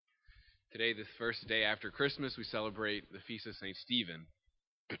Today, this first day after Christmas, we celebrate the feast of Saint Stephen.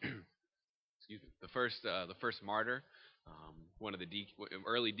 Excuse me, the first martyr, one of the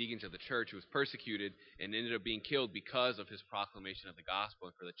early deacons of the church, who was persecuted and ended up being killed because of his proclamation of the gospel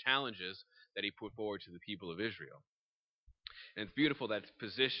and for the challenges that he put forward to the people of Israel. And it's beautiful that it's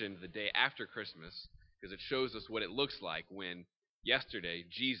positioned the day after Christmas because it shows us what it looks like when yesterday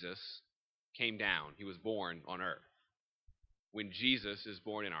Jesus came down. He was born on earth. When Jesus is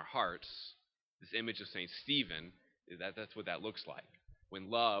born in our hearts, this image of St. Stephen, that's what that looks like. When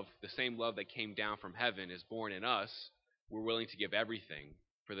love, the same love that came down from heaven, is born in us, we're willing to give everything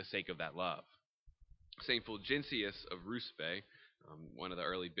for the sake of that love. St. Fulgentius of Ruspe, one of the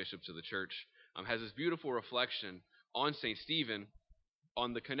early bishops of the church, has this beautiful reflection on St. Stephen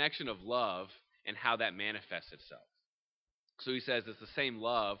on the connection of love and how that manifests itself. So he says it's the same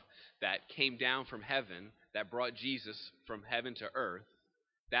love that came down from heaven that brought Jesus from heaven to earth.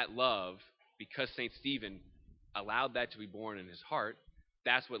 That love, because St. Stephen allowed that to be born in his heart,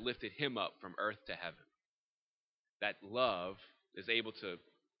 that's what lifted him up from earth to heaven. That love is able to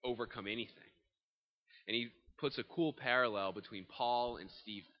overcome anything. And he puts a cool parallel between Paul and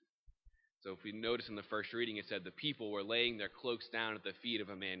Stephen. So if we notice in the first reading, it said the people were laying their cloaks down at the feet of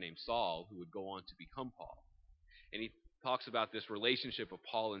a man named Saul, who would go on to become Paul. And he talks about this relationship of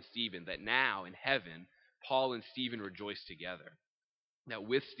Paul and Stephen, that now in heaven, Paul and Stephen rejoice together. That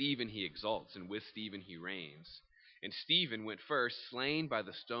with Stephen he exalts, and with Stephen he reigns. And Stephen went first, slain by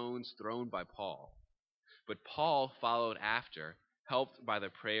the stones thrown by Paul. But Paul followed after, helped by the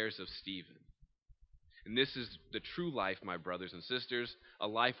prayers of Stephen. And this is the true life, my brothers and sisters, a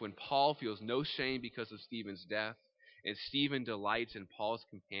life when Paul feels no shame because of Stephen's death, and Stephen delights in Paul's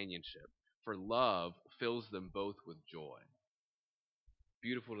companionship, for love fills them both with joy.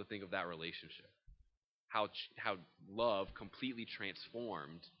 Beautiful to think of that relationship. How love completely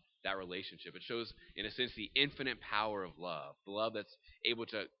transformed that relationship. It shows, in a sense, the infinite power of love, the love that's able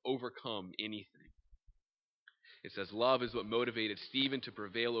to overcome anything. It says, love is what motivated Stephen to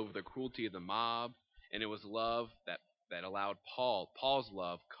prevail over the cruelty of the mob, and it was love that allowed Paul's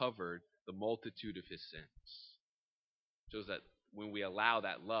love covered the multitude of his sins. It shows that when we allow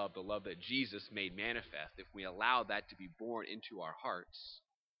that love, the love that Jesus made manifest, if we allow that to be born into our hearts,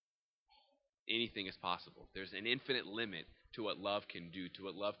 anything is possible. There's an infinite limit to what love can do, to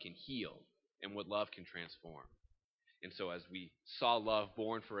what love can heal, and what love can transform. And so as we saw love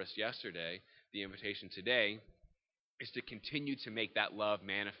born for us yesterday, the invitation today is to continue to make that love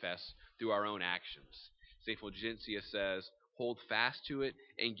manifest through our own actions. St. Fulgentius says, hold fast to it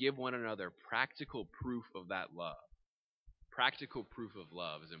and give one another practical proof of that love. Practical proof of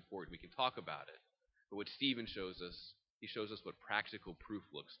love is important. We can talk about it. But what Stephen shows us, he shows us what practical proof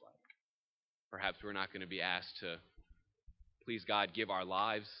looks like. Perhaps we're not going to be asked to, please God, give our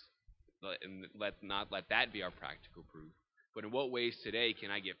lives, and not let that be our practical proof. But in what ways today can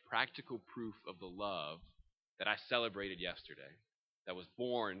I give practical proof of the love that I celebrated yesterday, that was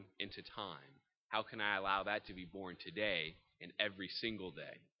born into time? How can I allow that to be born today and every single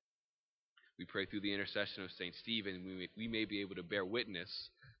day? We pray through the intercession of St. Stephen, we may be able to bear witness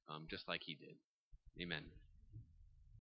just like he did. Amen.